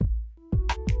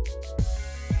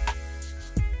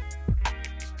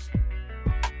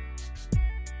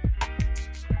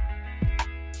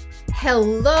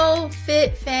Hello,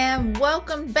 Fit Fam.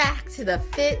 Welcome back to the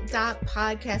Fit Doc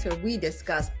podcast where we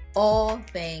discuss all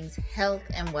things health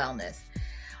and wellness.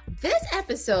 This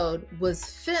episode was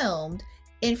filmed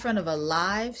in front of a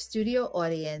live studio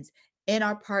audience in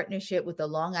our partnership with the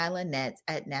Long Island Nets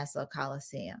at Nassau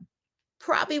Coliseum.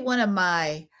 Probably one of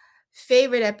my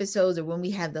favorite episodes are when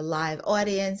we have the live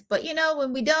audience, but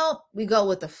when we don't, we go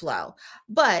with the flow.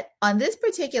 But on this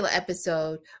particular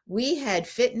episode, we had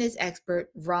fitness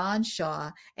expert Ron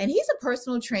Shaw, and he's a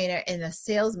personal trainer and a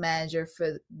sales manager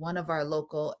for one of our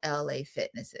local LA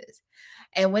fitnesses.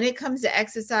 And when it comes to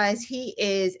exercise, he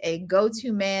is a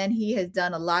go-to man. He has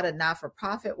done a lot of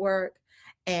not-for-profit work.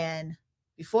 And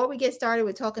before we get started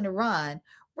with talking to Ron,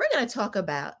 we're going to talk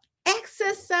about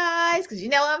exercise, because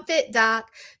I'm Fit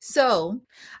Doc. So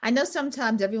I know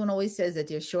sometimes everyone always says that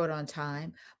they're short on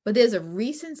time, but there's a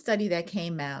recent study that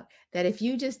came out that if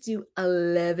you just do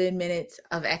 11 minutes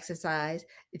of exercise,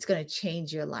 it's going to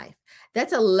change your life.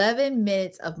 That's 11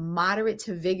 minutes of moderate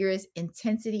to vigorous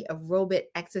intensity aerobic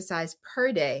exercise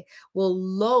per day will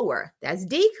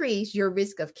decrease your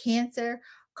risk of cancer,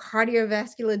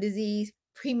 cardiovascular disease,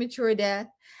 premature death,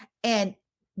 and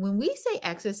when we say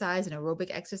exercise and aerobic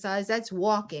exercise, that's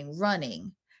walking,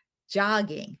 running,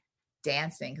 jogging,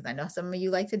 dancing, because I know some of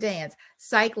you like to dance,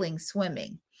 cycling,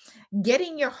 swimming.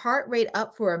 Getting your heart rate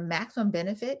up for a maximum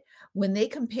benefit, when they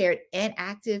compared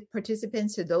inactive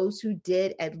participants to those who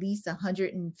did at least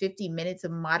 150 minutes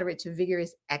of moderate to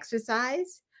vigorous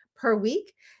exercise per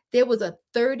week, there was a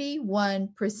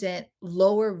 31%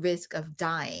 lower risk of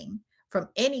dying from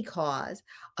any cause,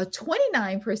 a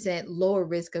 29% lower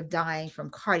risk of dying from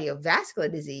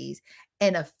cardiovascular disease,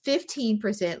 and a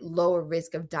 15% lower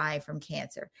risk of dying from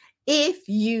cancer if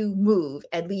you move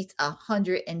at least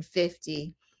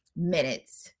 150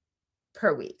 minutes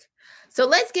per week. So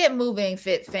let's get moving,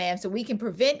 Fit Fam, so we can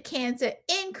prevent cancer,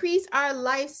 increase our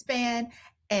lifespan,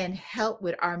 and help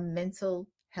with our mental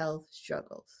health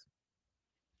struggles.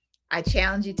 I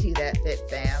challenge you to that, Fit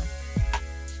Fam.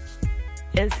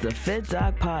 It's the Fit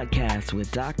Doc Podcast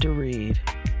with Dr. Reed.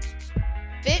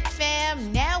 Fit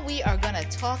Fam, now we are going to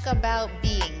talk about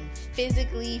being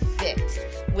physically fit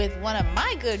with one of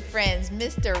my good friends,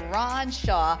 Mr. Ron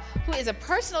Shaw, who is a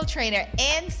personal trainer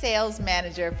and sales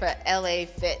manager for LA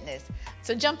Fitness.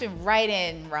 So jumping right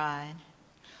in, Ron,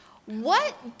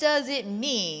 what does it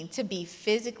mean to be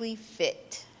physically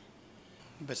fit?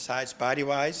 Besides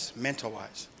body-wise,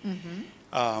 mental-wise.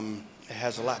 It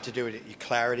has a lot to do with it, your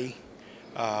clarity.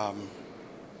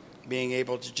 Being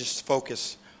able to just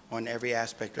focus on every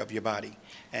aspect of your body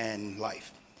and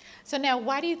life. So now,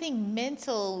 why do you think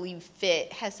mentally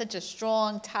fit has such a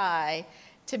strong tie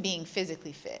to being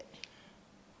physically fit?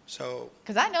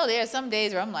 Because I know there are some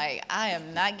days where I'm like, I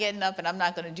am not getting up and I'm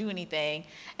not going to do anything.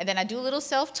 And then I do a little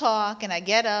self-talk and I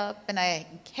get up and I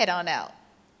head on out.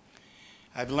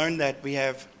 I've learned that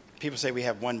people say we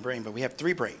have one brain, but we have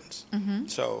three brains.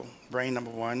 So brain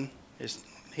number one is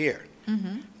here.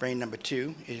 Brain number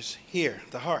two is here,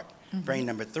 the heart. Brain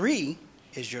number three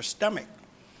is your stomach.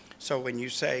 So when you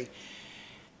say,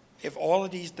 if all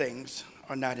of these things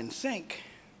are not in sync,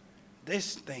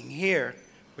 this thing here,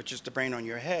 which is the brain on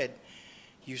your head,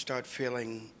 you start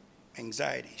feeling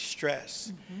anxiety,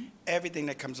 stress, everything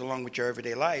that comes along with your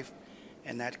everyday life,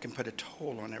 and that can put a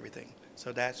toll on everything.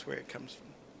 So that's where it comes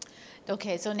from.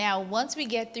 Okay, so now once we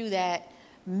get through that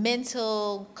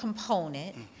mental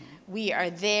component, we are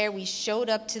there, we showed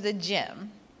up to the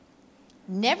gym,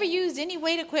 never used any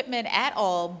weight equipment at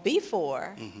all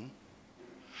before.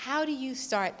 How do you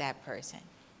start that person?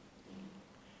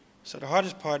 So the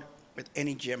hardest part with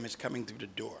any gym is coming through the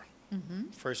door,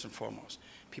 first and foremost.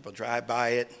 People drive by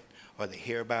it, or they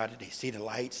hear about it, they see the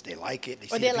lights, they like it.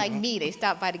 Or they're like me, they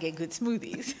stop by to get good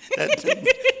smoothies.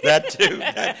 That too.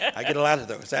 I get a lot of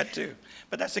those, that too.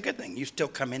 But that's a good thing. You still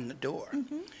come in the door.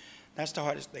 That's the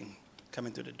hardest thing,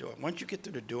 coming through the door. Once you get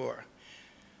through the door,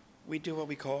 we do what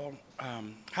we call,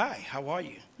 hi, how are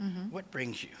you? What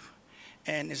brings you?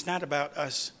 And it's not about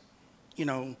us,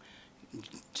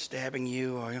 stabbing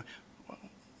you or,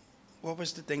 what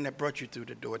was the thing that brought you through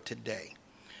the door today?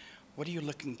 What are you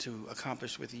looking to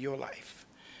accomplish with your life?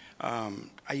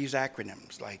 I use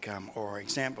acronyms or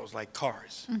examples like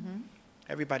cars.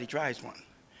 Everybody drives one.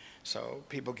 So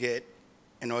people get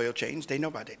an oil change, they know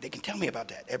about it. They can tell me about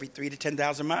that every 3,000 to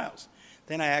 10,000 miles.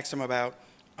 Then I ask them about,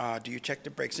 do you check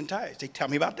the brakes and tires? They tell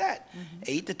me about that.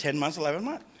 8 to 10 months, 11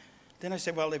 months. Then I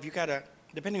say, well, if you got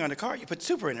depending on the car, you put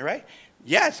super in it, right?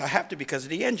 Yes, I have to because of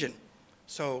the engine.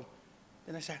 So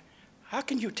then I say, how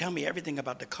can you tell me everything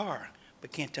about the car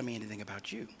but can't tell me anything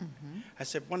about you? I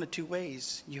said, one of two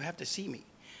ways, you have to see me.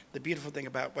 The beautiful thing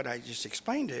about what I just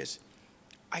explained is,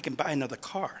 I can buy another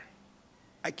car.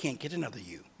 I can't get another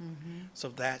you.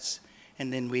 So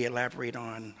and then we elaborate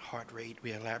on heart rate,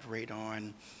 we elaborate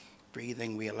on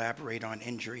breathing, we elaborate on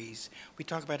injuries. We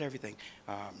talk about everything,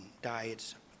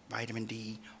 diets, vitamin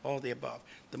D, all the above.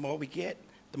 The more we get,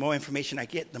 the more information I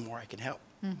get, the more I can help.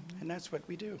 And that's what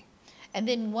we do. And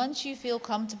then once you feel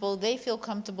comfortable, they feel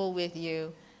comfortable with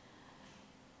you,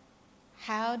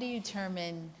 how do you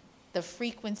determine the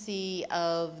frequency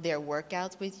of their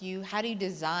workouts with you? How do you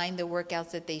design the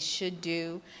workouts that they should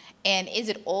do? And is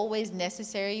it always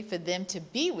necessary for them to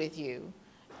be with you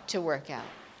to work out?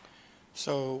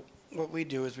 So what we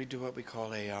do is we do what we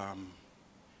call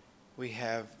we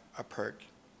have a perk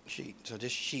sheet. So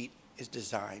this sheet is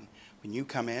designed. When you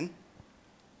come in,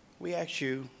 we ask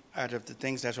you, out of the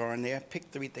things that are on there, pick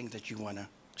 3 things that you want to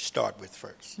start with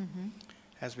first.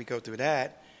 As we go through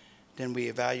that, then we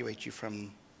evaluate you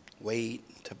from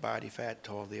weight to body fat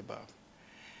to all the above.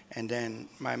 And then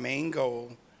my main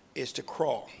goal is to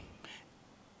crawl.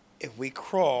 If we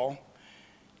crawl,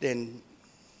 then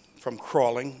from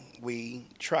crawling, we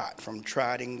trot. From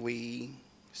trotting, we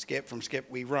skip. From skip,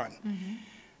 we run.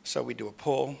 So we do a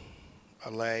pull,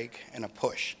 a leg, and a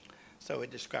push. So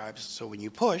it describes, so when you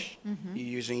push, you're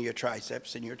using your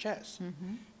triceps and your chest.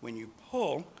 When you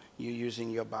pull, you're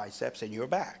using your biceps and your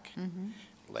back.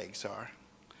 Legs are.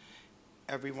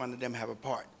 Every one of them have a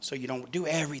part. So you don't do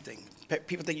everything.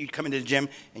 People think you come into the gym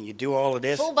and you do all of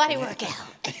this. Full body workout.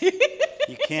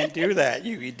 You can't do that.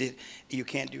 You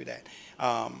can't do that.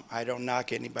 I don't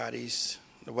knock anybody's,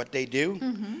 what they do,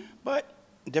 but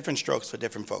different strokes for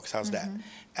different folks. How's that?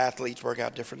 Athletes work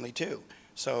out differently too.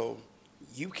 So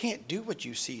you can't do what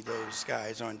you see those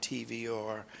guys on TV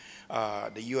or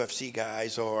the UFC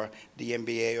guys or the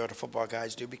NBA or the football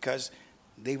guys do, because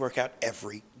they work out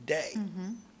every day.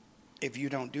 If you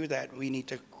don't do that, we need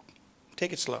to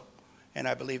take it slow. And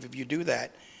I believe if you do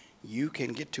that, you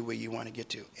can get to where you want to get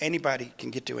to. Anybody can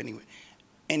get to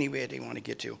anywhere they want to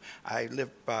get to. I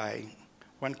live by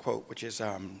one quote, which is,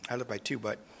 I live by 2,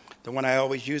 but the one I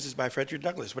always use is by Frederick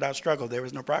Douglass. Without struggle, there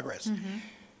is no progress.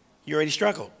 You already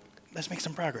struggled. Let's make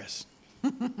some progress.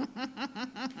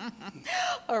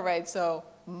 All right, so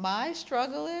my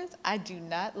struggle is I do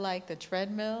not like the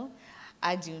treadmill.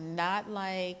 I do not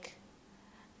like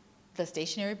the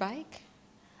stationary bike.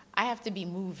 I have to be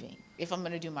moving if I'm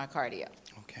going to do my cardio.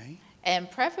 Okay. And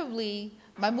preferably,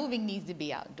 my moving needs to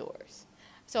be outdoors.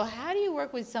 So how do you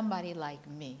work with somebody like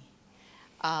me?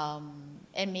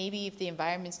 And maybe if the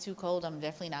environment's too cold, I'm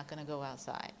definitely not going to go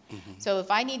outside. So if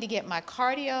I need to get my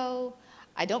cardio,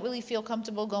 I don't really feel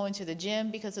comfortable going to the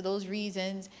gym because of those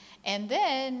reasons. And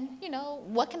then,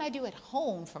 what can I do at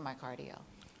home for my cardio?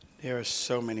 There are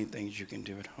so many things you can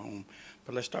do at home.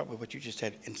 But let's start with what you just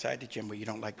said inside the gym where you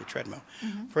don't like the treadmill.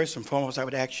 First and foremost, I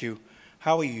would ask you,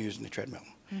 how are you using the treadmill?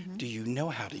 Do you know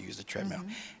how to use the treadmill?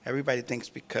 Everybody thinks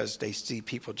because they see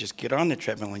people just get on the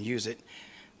treadmill and use it,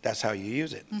 that's how you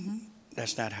use it.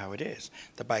 That's not how it is.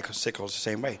 The bicycle is the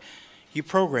same way. You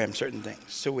program certain things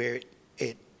so where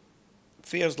it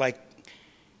feels like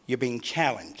you're being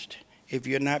challenged. If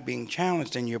you're not being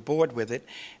challenged and you're bored with it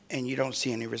and you don't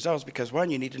see any results, because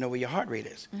one, you need to know where your heart rate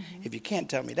is. If you can't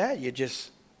tell me that, you're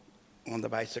just on the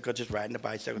bicycle, just riding the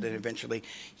bicycle, then eventually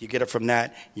you get up from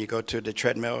that, you go to the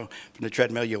treadmill. From the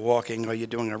treadmill, you're walking or you're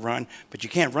doing a run, but you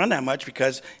can't run that much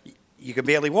because you can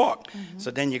barely walk.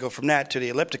 So then you go from that to the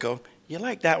elliptical. You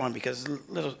like that one because it's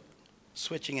a little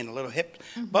switching and a little hip,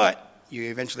 but you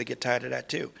eventually get tired of that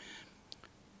too.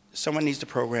 Someone needs to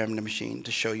program the machine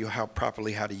to show you how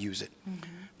to use it.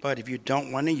 But if you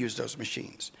don't want to use those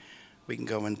machines, we can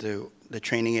go into the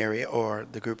training area or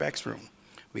the Group X room.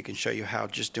 We can show you how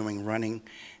just doing running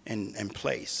in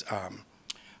place,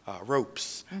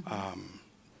 ropes.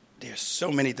 There's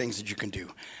so many things that you can do.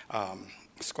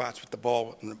 Squats with the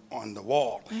ball on the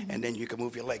wall, and then you can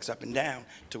move your legs up and down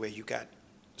to where you got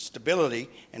stability,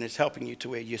 and it's helping you to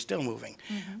where you're still moving.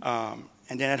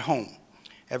 And then at home,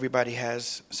 everybody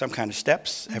has some kind of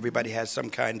steps. Everybody has some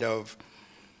kind of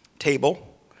table.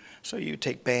 So you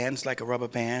take bands like a rubber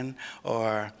band,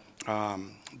 or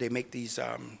they make these,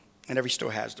 and every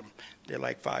store has them. They're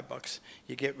like $5.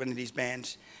 You get one of these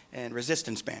bands and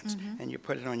resistance bands, and you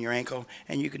put it on your ankle,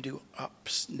 and you can do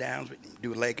ups, downs,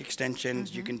 do leg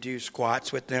extensions. You can do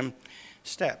squats with them.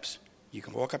 Steps. You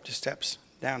can walk up the steps,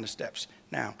 down the steps.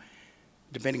 Now,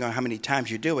 depending on how many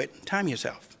times you do it, time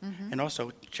yourself. And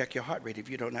also check your heart rate. If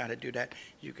you don't know how to do that,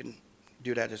 you can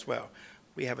do that as well.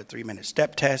 We have a 3-minute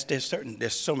step test.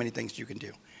 There's so many things you can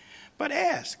do. But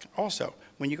ask also.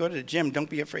 When you go to the gym, don't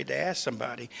be afraid to ask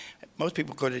somebody. Most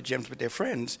people go to the gyms with their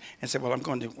friends and say, well, I'm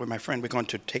going to, with my friend, we're going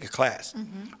to take a class.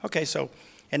 Okay, so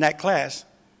in that class,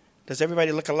 Does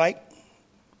everybody look alike?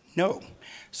 No.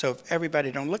 So if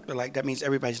everybody don't look alike, that means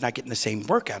everybody's not getting the same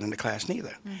workout in the class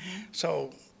neither.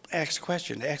 So ask the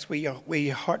question. Ask where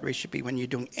your heart rate should be when you're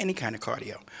doing any kind of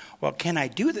cardio. Well, can I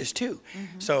do this too?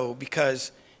 So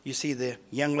because you see the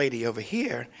young lady over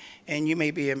here, and you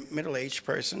may be a middle-aged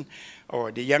person,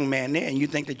 or the young man there, and you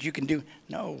think that you can do.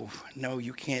 No,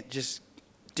 you can't just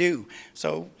do.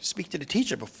 So speak to the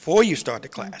teacher before you start the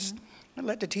class. And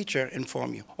let the teacher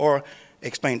inform you. Or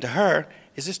explain to her,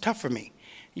 is this tough for me?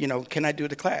 Can I do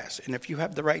the class? And if you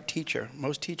have the right teacher,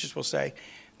 most teachers will say,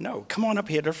 no, come on up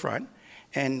here to the front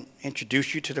and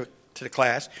introduce you to the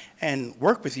class and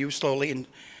work with you slowly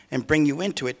and bring you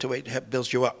into it till it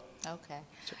builds you up. Okay.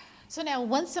 So now,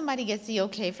 once somebody gets the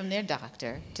okay from their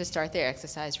doctor to start their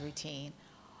exercise routine,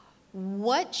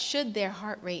 what should their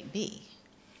heart rate be?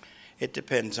 It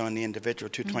depends on the individual.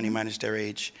 220 minus their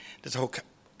age.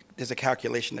 There's a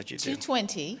calculation that you do.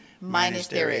 220 minus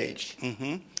their age.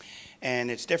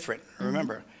 And it's different.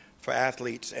 Remember, for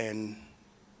athletes and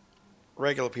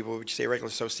regular people, which say regular,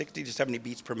 so 60 to 70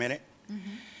 beats per minute.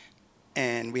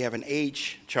 And we have an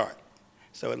age chart.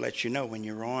 So it lets you know when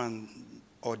you're on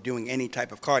or doing any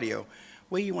type of cardio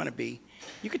where you want to be.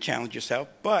 You could challenge yourself,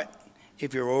 but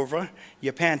if you're over,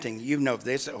 you're panting. You know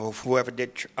this, or whoever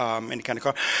did any kind of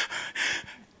car.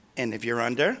 And if you're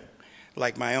under,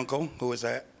 like my uncle, who was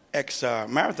an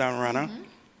ex-marathon runner,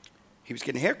 he was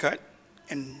getting a haircut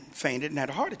and fainted and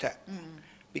had a heart attack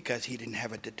because he didn't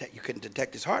have you couldn't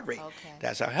detect his heart rate.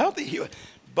 That's how healthy he was.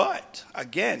 But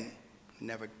again,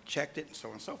 never checked it, and so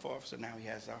on and so forth. So now he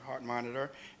has a heart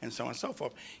monitor, and so on and so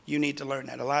forth. You need to learn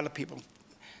that. A lot of people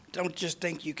don't just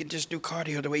think you can just do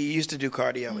cardio the way you used to do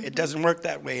cardio. It doesn't work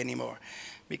that way anymore.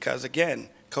 Because again,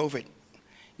 COVID.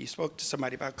 You spoke to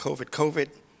somebody about COVID. COVID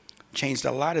changed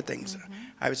a lot of things.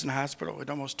 I was in the hospital. It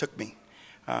almost took me.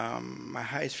 My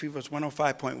highest fever was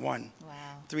 105.1. Wow.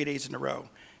 3 days in a row.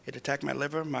 It attacked my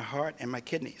liver, my heart, and my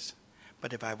kidneys.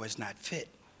 But if I was not fit,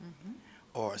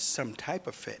 or some type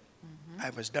of fit, I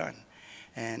was done.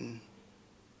 And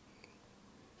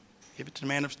give it to the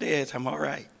man upstairs, I'm all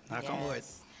right. Knock on wood.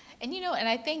 And and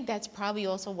I think that's probably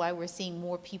also why we're seeing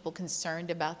more people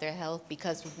concerned about their health,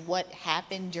 because of what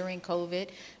happened during COVID.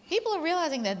 People are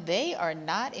realizing that they are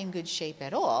not in good shape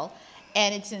at all.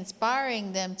 And it's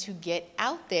inspiring them to get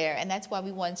out there. And that's why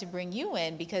we wanted to bring you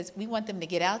in, because we want them to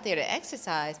get out there to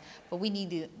exercise, but we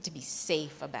need to be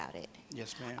safe about it.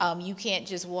 Yes, ma'am. You can't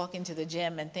just walk into the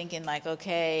gym and thinking like,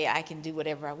 okay, I can do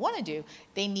whatever I want to do.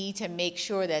 They need to make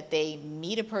sure that they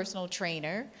meet a personal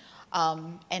trainer.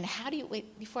 And how do you,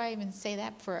 wait, before I even say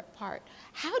that part,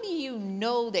 how do you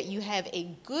know that you have a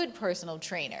good personal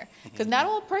trainer? Because not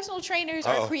all personal trainers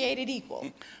are created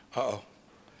equal.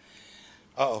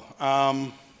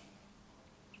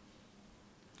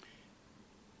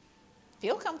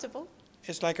 Feel comfortable.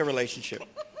 It's like a relationship.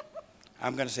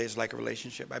 I'm going to say it's like a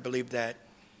relationship. I believe that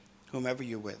whomever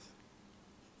you're with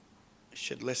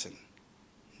should listen,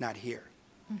 not hear.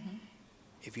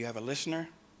 If you have a listener,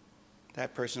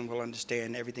 that person will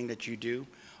understand everything that you do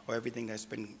or everything that's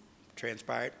been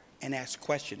transpired and ask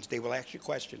questions. They will ask you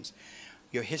questions.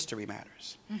 Your history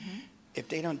matters. If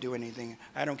they don't do anything,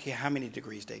 I don't care how many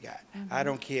degrees they got. I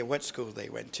don't care what school they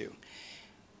went to.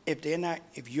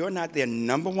 If you're not their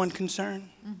number one concern,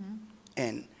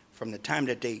 and from the time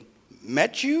that they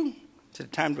met you to the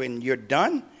time when you're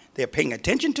done, they're paying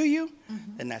attention to you,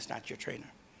 then that's not your trainer.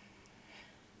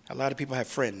 A lot of people have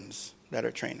friends that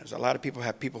are trainers. A lot of people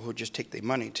have people who just take their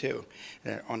money too,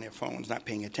 on their phones, not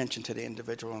paying attention to the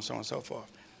individual and so on and so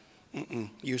forth.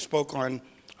 You spoke on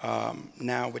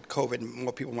now with COVID,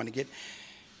 more people want to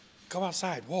go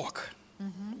outside, walk,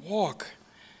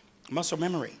 muscle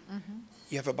memory.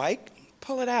 You have a bike,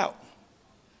 pull it out.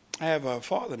 I have a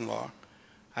father-in-law.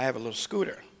 I have a little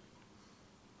scooter.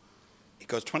 It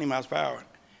goes 20 miles per hour.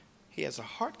 He has a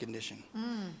heart condition.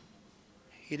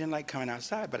 He didn't like coming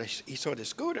outside, but he saw the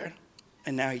scooter,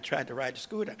 and now he tried to ride the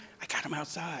scooter. I got him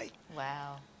outside.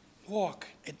 Wow. Walk.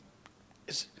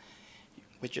 It's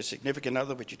with your significant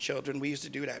other, with your children. We used to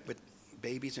do that with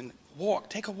babies, and walk.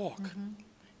 Take a walk.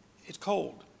 It's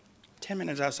cold. 10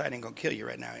 minutes outside ain't going to kill you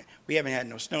right now. We haven't had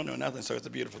no snow, no nothing, so it's a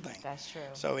beautiful thing. That's true.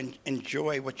 So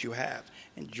enjoy what you have.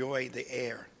 Enjoy the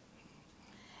air.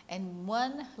 And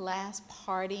one last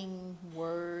parting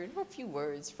word, or a few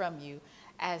words from you,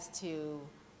 as to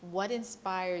what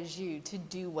inspires you to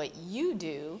do what you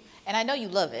do. And I know you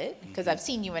love it, because I've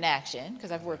seen you in action,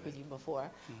 because I've worked with you before.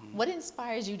 What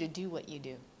inspires you to do what you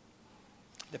do?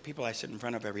 The people I sit in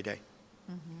front of every day.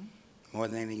 More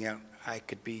than anything else. I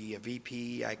could be a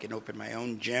VP. I can open my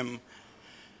own gym.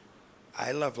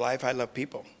 I love life. I love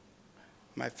people.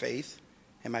 My faith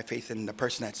and my faith in the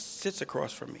person that sits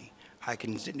across from me. I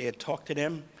can sit there and talk to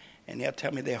them, and they'll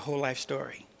tell me their whole life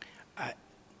story.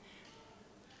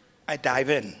 I dive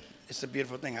in. It's a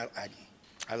beautiful thing.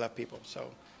 I love people. So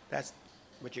that's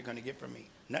what you're going to get from me.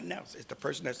 Nothing else. It's the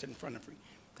person that's in front of you.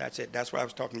 That's it. That's what I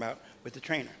was talking about with the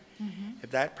trainer. Mm-hmm.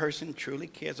 If that person truly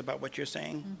cares about what you're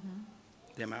saying,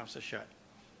 their mouths are shut.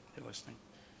 They're listening.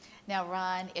 Now,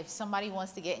 Ron, if somebody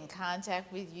wants to get in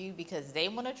contact with you because they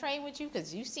want to train with you,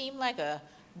 because you seem like a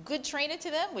good trainer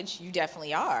to them, which you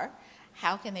definitely are,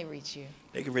 how can they reach you?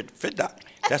 They can reach Fit Doc.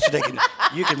 That's what they can do.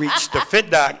 You can reach the Fit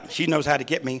Doc. She knows how to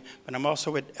get me, but I'm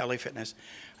also with LA Fitness.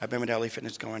 I've been with LA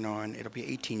Fitness going on. It'll be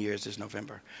 18 years this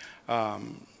November.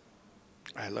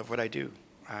 I love what I do.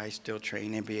 I still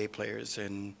train NBA players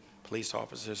and police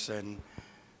officers and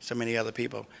so many other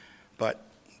people, but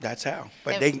that's how.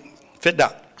 But Fit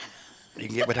Doc. You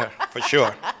can get with her for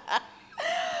sure.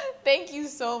 Thank you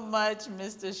so much,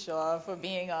 Mr. Shaw, for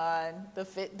being on the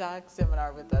Fit Doc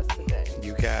seminar with us today.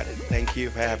 You got it. Thank you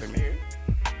for having me.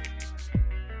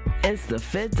 It's the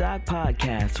Fit Doc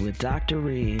Podcast with Dr.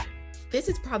 Reed. This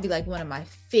is probably like one of my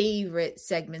favorite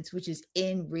segments, which is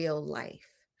in real life.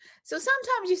 So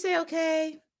sometimes you say,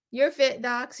 okay, you're a Fit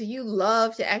Doc, so you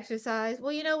love to exercise.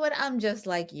 Well, you know what? I'm just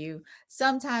like you.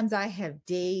 Sometimes I have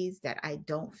days that I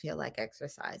don't feel like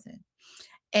exercising.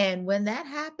 And when that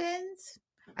happens,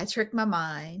 I trick my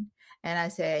mind and I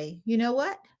say, you know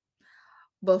what?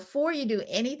 Before you do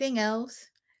anything else,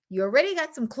 you already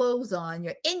got some clothes on,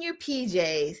 you're in your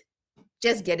PJs,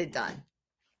 just get it done.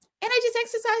 And I just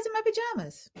exercise in my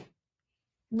pajamas.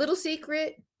 Little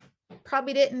secret,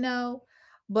 probably didn't know,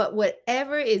 but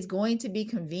whatever is going to be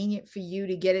convenient for you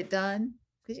to get it done,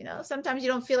 because you know, sometimes you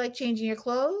don't feel like changing your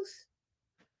clothes,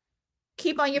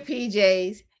 keep on your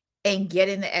PJs and get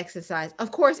in the exercise.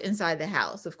 Of course, inside the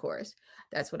house, of course.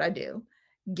 That's what I do.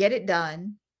 Get it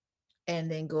done and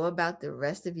then go about the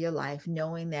rest of your life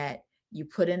knowing that you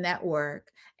put in that work.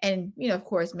 And, you know, of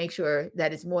course, make sure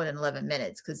that it's more than 11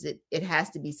 minutes because it has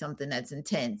to be something that's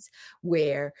intense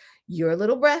where you're a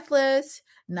little breathless,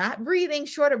 not breathing,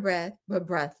 short of breath, but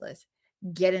breathless.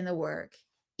 Get in the work,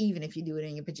 even if you do it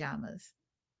in your pajamas.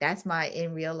 That's my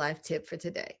in real life tip for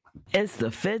today. It's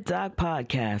the Fit Doc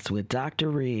Podcast with Dr.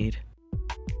 Reed.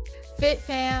 Fit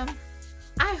fam,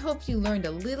 I hope you learned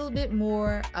a little bit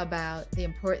more about the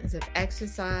importance of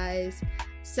exercise,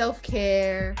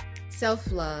 self-care,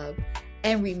 self-love,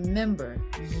 and remember,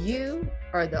 you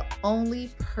are the only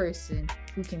person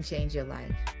who can change your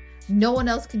life. No one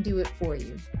else can do it for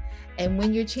you. And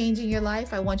when you're changing your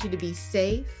life, I want you to be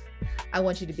safe. I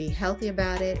want you to be healthy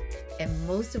about it. And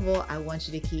most of all, I want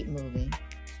you to keep moving.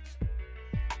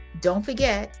 Don't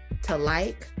forget to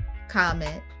like,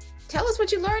 comment, tell us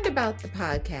what you learned about the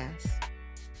podcast.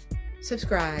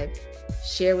 Subscribe,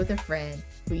 share with a friend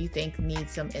who you think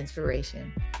needs some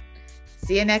inspiration.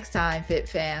 See you next time, Fit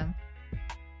Fam.